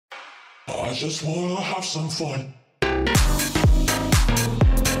I just wanna have some fun.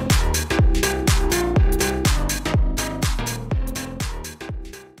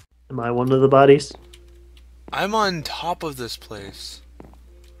 Am I one of the bodies? I'm on top of this place.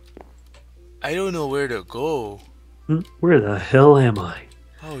 I don't know where to go. Where the hell am I?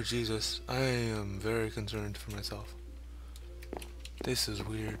 Oh Jesus, I am very concerned for myself. This is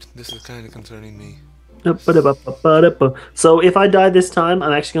weird. This is kind of concerning me. So if I die this time,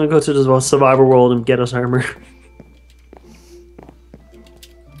 I'm actually gonna go to the survivor world and get us armor.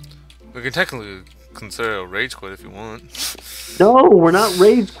 We can technically consider a rage quit if you want. No, we're not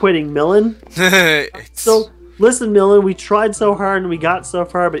rage quitting, Millen. So listen, Millen, we tried so hard and we got so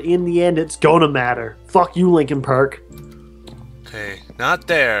far, but in the end, it's gonna matter. Fuck you, Lincoln Park. Okay, not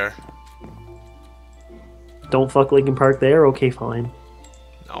there. Don't fuck Lincoln Park there. Okay, fine.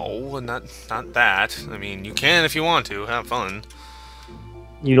 No, not that. I mean, you can if you want to. Have fun.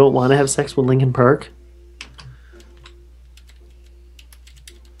 You don't want to have sex with Lincoln Park?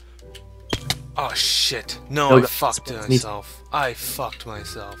 Oh shit! No, No, I fucked myself. I fucked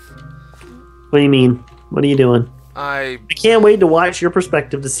myself. What do you mean? What are you doing? I can't wait to watch your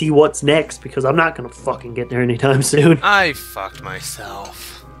perspective to see what's next because I'm not gonna fucking get there anytime soon. I fucked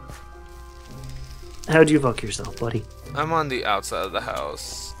myself. How'd you fuck yourself, buddy? I'm on the outside of the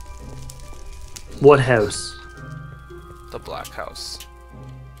house. What house? The black house.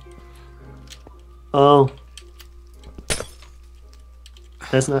 Oh.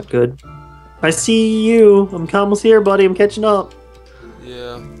 That's not good. I see you. I'm almost here, buddy. I'm catching up.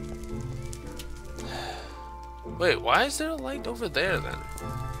 Yeah. Wait, why is there a light over there then?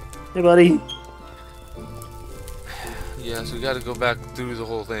 Hey, buddy. Yeah, so we gotta go back through the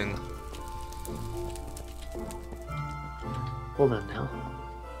whole thing. Hold on now.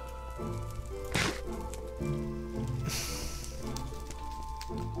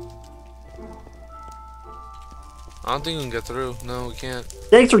 I don't think we can get through. No, we can't.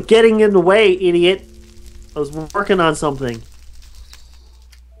 Thanks for getting in the way, idiot. I was working on something.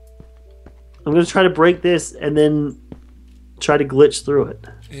 I'm gonna try to break this and then try to glitch through it.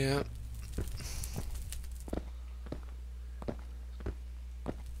 Yeah.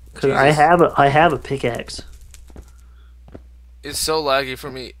 Cause I have a pickaxe. It's so laggy for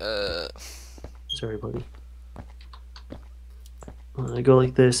me. Sorry, buddy. I go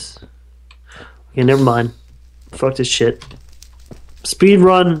like this. Okay, never mind. Fuck this shit. Speed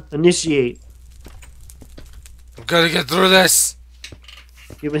run, initiate. I've gotta get through this.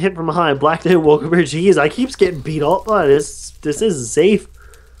 You've been hit from behind. Blacked out, woke up here. Jeez, I keeps getting beat up. Oh, this isn't safe.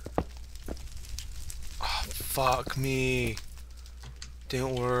 Oh, fuck me.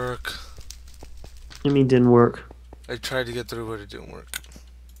 Didn't work. I mean, didn't work. I tried to get through, but it didn't work.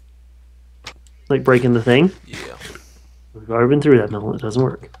 Like breaking the thing? Yeah. We've already been through that, Mel. It doesn't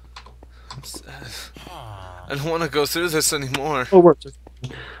work. I'm sad. I don't want to go through this anymore. Oh, it worked.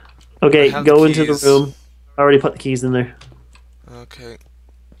 Okay, go into the keys. room. I already put the keys in there. Okay.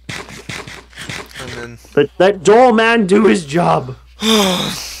 And then... Let that door man do his job.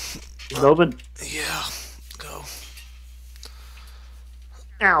 Is it open? Yeah. Go.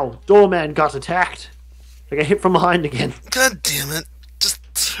 Ow, doorman got attacked. I got hit from behind again. God damn it. Just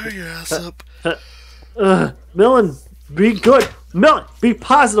hurry your ass up. Millen, be good. Millen, be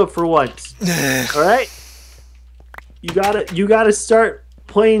positive for once. Alright? You gotta start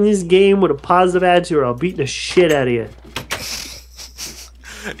playing this game with a positive attitude or I'll beat the shit out of you.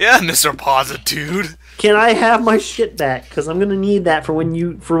 Yeah, Mr. Positude. Can I have my shit back? Because I'm gonna need that for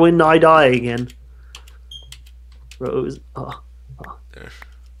when I die again. Rose. Oh. There.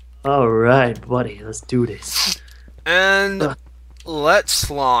 Alright, buddy, let's do this. And let's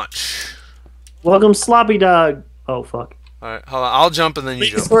launch. Welcome, Sloppy Dog. Oh, fuck. Alright, hold on. I'll jump and then you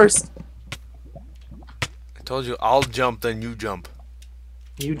Ladies jump. first. I told you I'll jump, then you jump.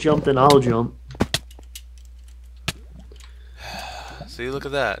 You jump, then I'll jump. See, look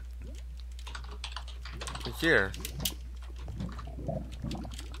at that. Right here.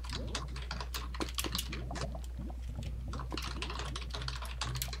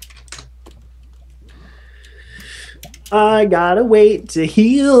 I gotta wait to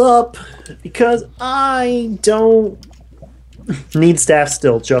heal up because I don't need staff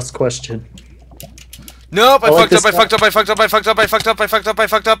still. Just question. Nope, I like fucked up, this I fucked up, I fucked up, I fucked up, I fucked up, I fucked up, I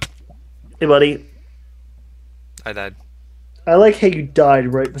fucked up. Hey, buddy. I died. I like how you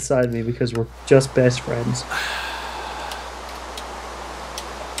died right beside me because we're just best friends.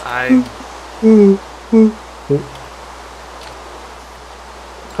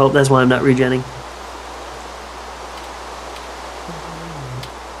 Hope that's why I'm not regenning.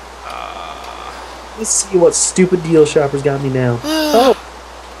 Let's see what stupid deal shoppers got me now. Oh!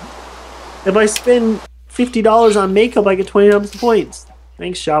 If I spend $50 on makeup, I get 20 times the points.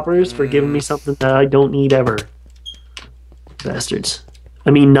 Thanks, shoppers, for giving me something that I don't need ever. Bastards.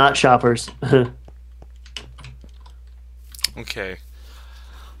 I mean, not shoppers. Okay.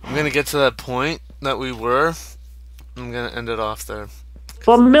 I'm gonna get to that point that we were. I'm gonna end it off there.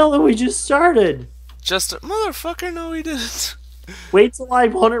 But Milton, we just started. Just motherfucker, no, we didn't. Wait till I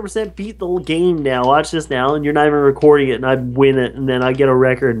 100% beat the game now. Watch this now, and you're not even recording it, and I win it, and then I get a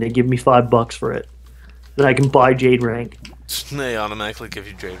record, and they give me $5 for it. Then I can buy Jade rank. They automatically give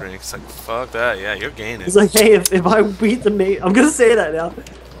you Jade rank. It's like, fuck that. Yeah, you're gaining. It's like, hey, if I beat the mate, I'm gonna say that now.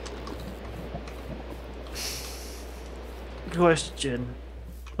 Question.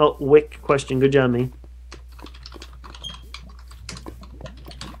 Oh, Wick question. Good job, me.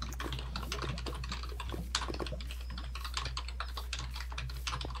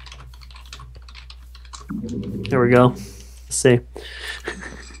 There we go. Let's see.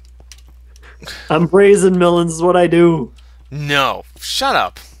 I'm brazen, Millins is what I do. No. Shut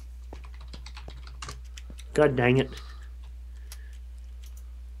up. God dang it.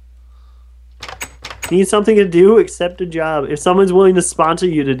 Need something to do? Accept a job. If someone's willing to sponsor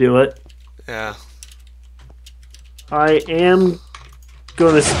you to do it. Yeah. I am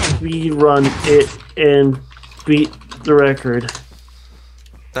gonna speed run it and beat the record.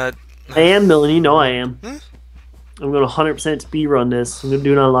 That. I am, Millen. You know I am. Hmm? I'm gonna 100% speed run this. I'm gonna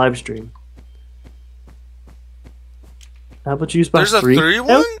do it on live stream. Apple Juicebox There's a 3?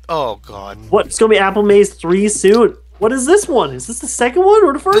 3-1? Oh, God. What? It's gonna be Apple Maze 3 soon. What is this one? Is this the second one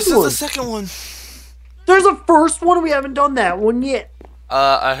or the first This one? is the second one. There's a first one. We haven't done that one yet.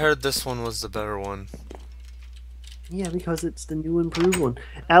 I heard this one was the better one. Yeah, because it's the new improved one.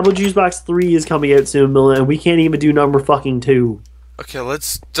 Apple Juicebox 3 is coming out soon, Millen, and we can't even do number fucking 2. Okay,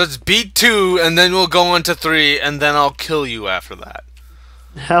 let's beat 2, and then we'll go on to 3, and then I'll kill you after that.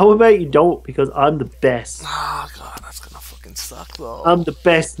 How about you don't? Because I'm the best. Oh, God, that's gonna fucking suck, though. I'm the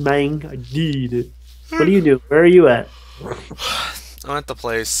best, man. I need it. What do you do? Where are you at? I'm at the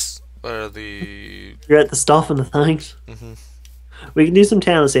place where the... You're at the stuff and the things? Mhm. We can do some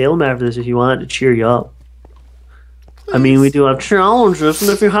Town of Salem after this if you want to cheer you up. I mean, we do have challenges,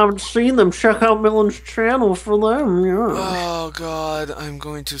 and if you haven't seen them, check out Millen's channel for them. Yeah. Oh, God, I'm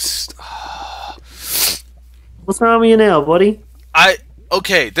going to... What's wrong with you now, buddy?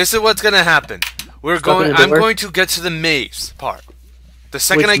 Okay, this is what's gonna happen. I'm going to get to the maze part. The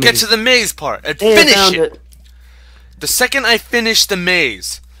second I get to the maze part and finish it. The second I finish the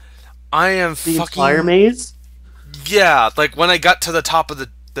maze, I am the fucking... fire maze? Yeah, like when I got to the top of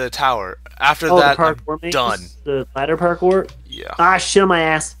the tower. After that, I'm done. The ladder parkour? Yeah. Ah, shit on my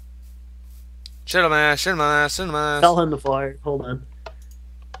ass. Shit on my ass, shit on my ass, shit on my ass. Tell him to fire. Hold on.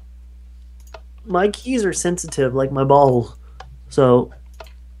 My keys are sensitive, like my balls. So,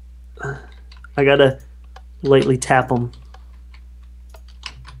 I gotta lightly tap them.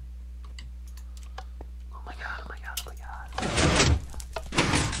 Oh my god, oh my god, oh my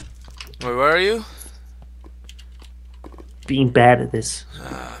god. Wait, where are you? Being bad at this.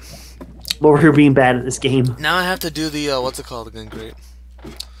 I'm over here being bad at this game. Now I have to do the, what's it called again? Great.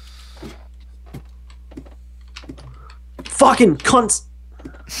 Fucking cunts!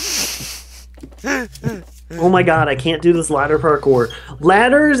 Oh my god, I can't do this ladder parkour.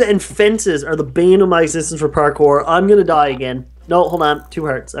 Ladders and fences are the bane of my existence for parkour. I'm gonna die again. No, hold on. 2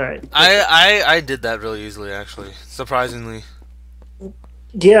 hearts. Alright. I did that really easily, actually. Surprisingly.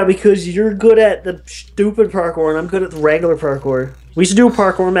 Yeah, because you're good at the stupid parkour and I'm good at the regular parkour. We should do a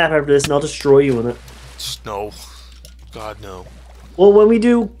parkour map after this and I'll destroy you in it. No. God, no. Well, when we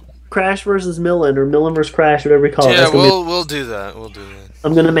do Crash versus Millen or Millen versus Crash, whatever we call it. Yeah, we'll do that. We'll do that.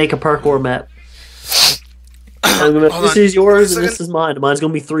 I'm gonna make a parkour map. This is yours and this is mine. Mine's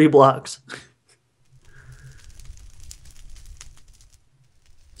gonna be 3 blocks.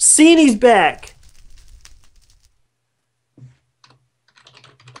 Seeney's back!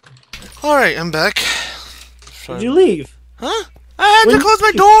 Alright, I'm back. Did you leave? Huh? I had to close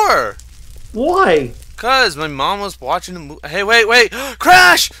my door! Why? Cause my mom was watching the movie. Hey, wait!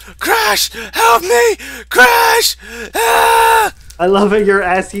 Crash! Crash! Help me! Crash! Ah! I love it. You're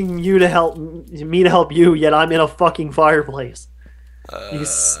asking me to help you, yet I'm in a fucking fireplace. You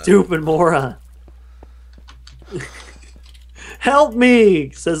stupid moron. Help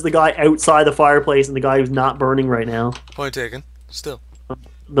me! Says the guy outside the fireplace and the guy who's not burning right now. Point taken. Still.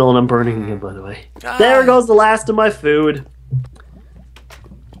 Bill and I'm burning again, by the way. There goes the last of my food.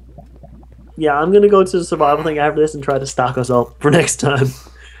 Yeah, I'm gonna go to the survival thing after this and try to stock us up for next time.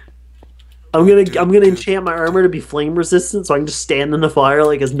 I'm gonna enchant my armor to be flame resistant, so I can just stand in the fire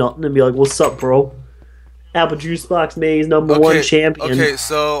like it's nothing and be like, "What's up, bro?" Apple Juicebox Maze #1 champion. Okay,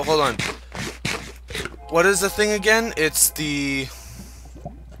 so hold on. What is the thing again? It's the...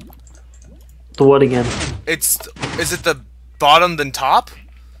 The what again? Is it the bottom then top?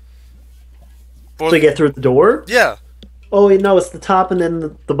 To get through the door? Yeah. Oh, wait, no, it's the top and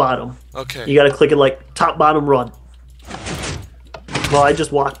then the bottom. Okay. You gotta click it like top, bottom, run. Well, I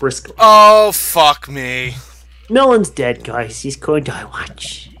just walk briskly. Oh, fuck me. Melon's dead, guys. He's going to die.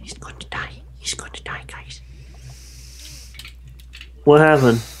 Watch. He's going to die. He's going to die, guys. What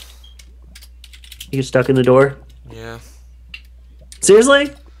happened? You get stuck in the door? Yeah.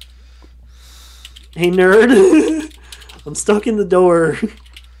 Seriously? Hey, nerd. I'm stuck in the door.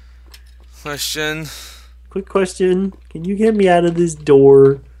 Question. Quick question. Can you get me out of this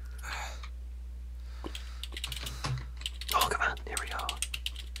door? Oh, come on. There we go.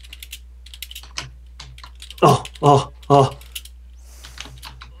 Oh, oh, oh.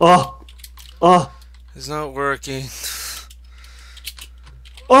 Oh, oh. It's not working.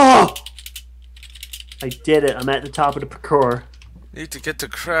 Oh! I did it. I'm at the top of the parkour. Need to get to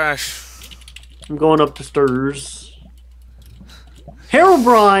crash. I'm going up the stairs.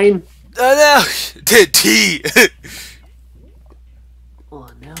 Herobrine! Oh no! Did T! Oh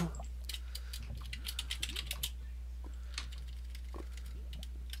no.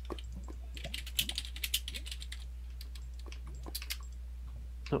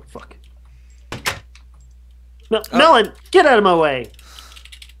 Oh fuck. Melon, get out of my way!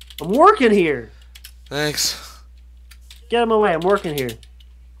 I'm working here! Thanks. Get out of my way, I'm working here.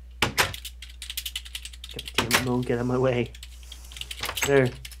 God damn it, Melon, get out of my way. There.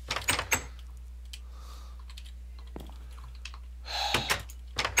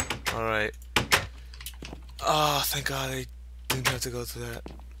 Alright. Oh, thank God I didn't have to go through that.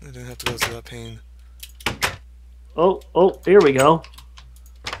 I didn't have to go through that pain. Oh, here we go.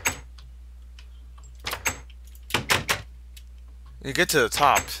 You get to the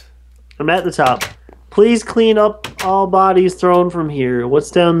top. I'm at the top. Please clean up all bodies thrown from here. What's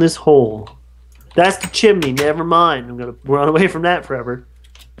down this hole? That's the chimney. Never mind. I'm gonna run away from that forever.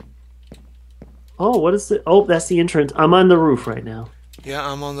 Oh, what is it? Oh, that's the entrance. I'm on the roof right now. Yeah,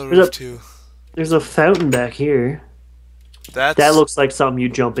 I'm on the roof too. There's a fountain back here. That looks like something you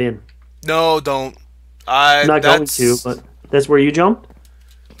jump in. No, don't. I'm not going to, but that's where you jumped?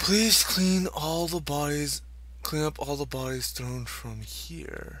 Please clean up all the bodies thrown from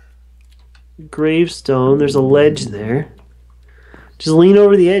here. Gravestone. There's a ledge there. Just lean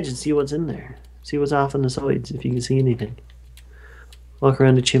over the edge and see what's in there. See what's off on the sides, if you can see anything. Walk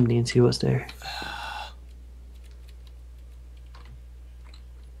around the chimney and see what's there.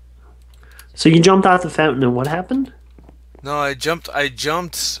 So you jumped off the fountain and what happened? No, I jumped.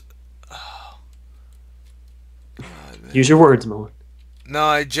 Use your words, Mullen. No,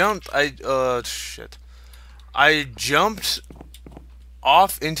 I jumped. Shit. I jumped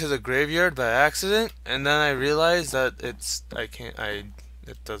off into the graveyard by accident, and then I realized that it's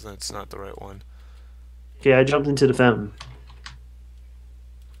not the right one. Okay, I jumped into the fountain.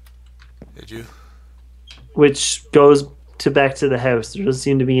 Did you? Which goes back to the house. There doesn't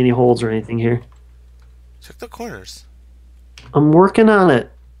seem to be any holes or anything here. Check the corners. I'm working on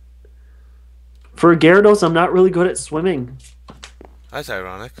it. For Gyarados, I'm not really good at swimming. That's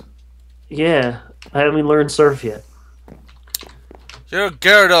ironic. Yeah, I haven't learned surf yet. You're a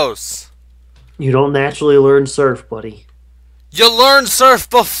Gyarados. You don't naturally learn surf, buddy. You learned surf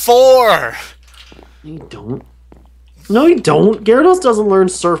before. You don't. No, you don't. Gyarados doesn't learn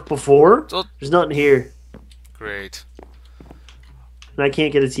surf before. There's nothing here. Great. And I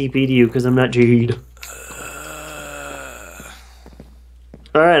can't get a TP to you because I'm not Jade.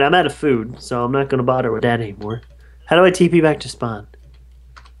 Alright, I'm out of food, so I'm not going to bother with that anymore. How do I TP back to spawn?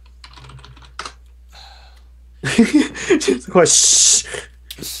 Shh.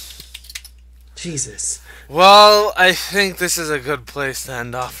 Jesus. Well, I think this is a good place to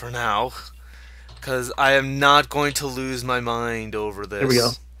end off for now. Because I am not going to lose my mind over this. There we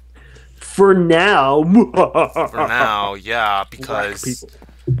go. For now. For now, yeah, because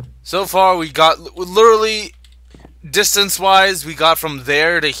so far we got literally distance-wise, we got from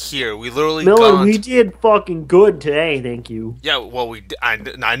there to here. We literally Miller, we did fucking good today, thank you. Yeah, well,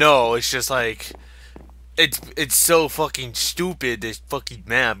 I know, it's just like it's so fucking stupid, this fucking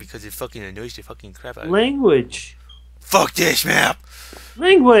map, because it fucking annoys the fucking crap out of me. Language. Fuck this map.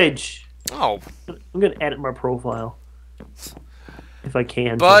 Language. Oh. I'm gonna edit my profile. If I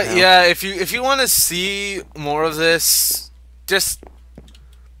can. But somehow. yeah, if you want to see more of this, just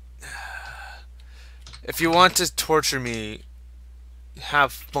if you want to torture me,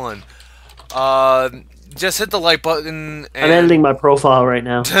 have fun. Just hit the like button. And I'm editing my profile right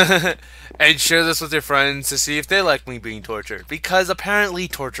now. And share this with your friends to see if they like me being tortured, because apparently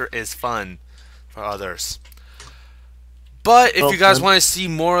torture is fun. for others. But if you guys want to see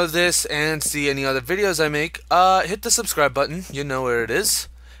more of this and see any other videos I make, hit the subscribe button. You know where it is.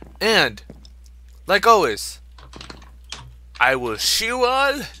 And, like always, I will see you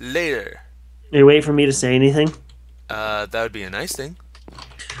all later. You wait for me to say anything? That would be a nice thing.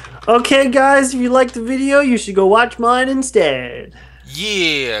 Okay, guys, if you liked the video, you should go watch mine instead.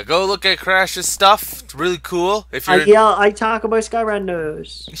 Yeah, go look at Crash's stuff. It's really cool. If you're I talk about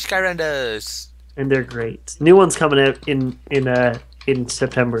Skyrandos. Skyrandos. And they're great. New one's coming out in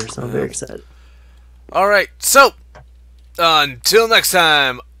September, so I'm very excited. All right, so until next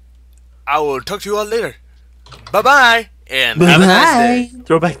time, I will talk to you all later. Bye bye, and have a nice day.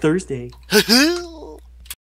 Throwback Thursday.